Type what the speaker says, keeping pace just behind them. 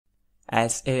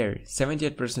as air,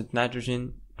 78%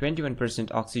 nitrogen,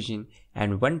 21% oxygen,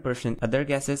 and 1% other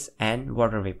gases and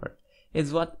water vapor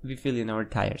is what we fill in our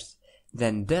tires.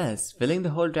 Then does filling the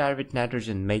whole tire with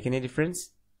nitrogen make any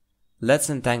difference? Let's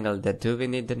untangle that. Do we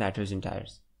need the nitrogen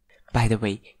tires? By the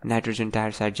way, nitrogen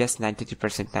tires are just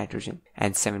 93% nitrogen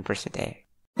and 7% air.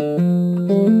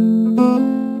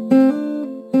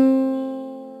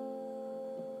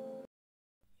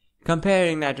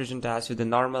 Comparing nitrogen tires with the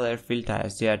normal air-filled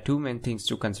tires, there are two main things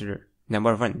to consider.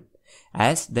 Number 1.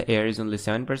 As the air is only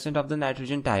 7% of the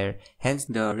nitrogen tire, hence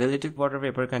the relative water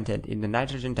vapor content in the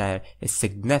nitrogen tire is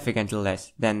significantly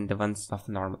less than the ones of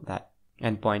normal tire.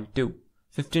 And point 2.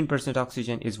 15%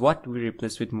 oxygen is what we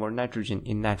replace with more nitrogen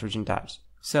in nitrogen tires.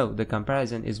 So the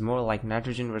comparison is more like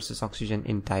nitrogen versus oxygen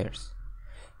in tires.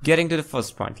 Getting to the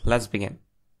first point, let's begin.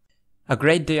 A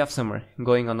great day of summer,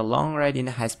 going on a long ride in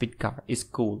a high-speed car is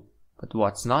cool. But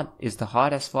what's not is the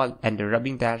hot asphalt and the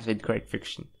rubbing tires with great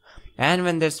friction. And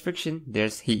when there's friction,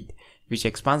 there's heat, which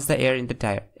expands the air in the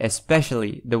tire,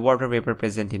 especially the water vapor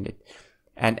present in it.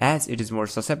 And as it is more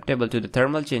susceptible to the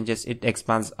thermal changes, it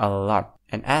expands a lot.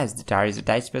 And as the tire is a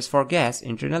tight space for gas,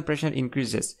 internal pressure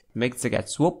increases, makes the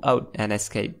gas swoop out and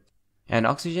escape. And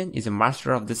oxygen is a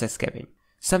master of this escaping.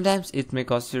 Sometimes it may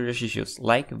cause serious issues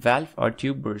like valve or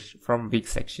tube burst from weak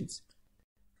sections.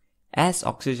 As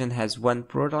oxygen has one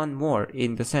proton more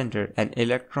in the center and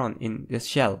electron in the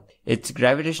shell, its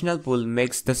gravitational pull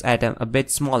makes this atom a bit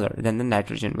smaller than the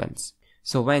nitrogen ones.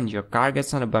 So when your car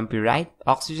gets on a bumpy ride,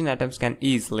 oxygen atoms can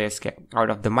easily escape out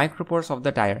of the micropores of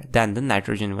the tire than the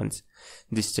nitrogen ones.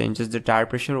 This changes the tire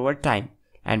pressure over time,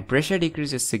 and pressure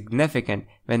decrease is significant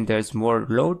when there is more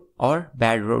load or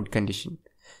bad road condition.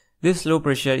 This low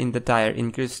pressure in the tire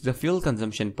increases the fuel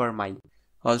consumption per mile,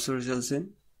 also results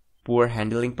in poor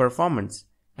handling performance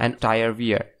and tire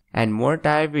wear, and more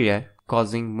tire wear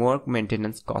causing more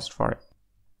maintenance cost for it.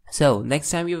 So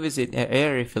next time you visit an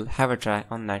air refill, have a try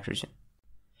on nitrogen.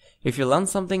 If you learned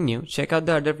something new, check out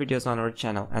the other videos on our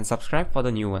channel and subscribe for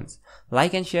the new ones.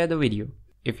 Like and share the video.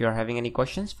 If you are having any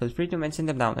questions, feel free to mention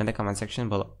them down in the comment section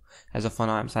below. As of now,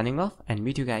 I'm signing off and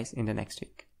meet you guys in the next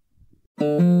week.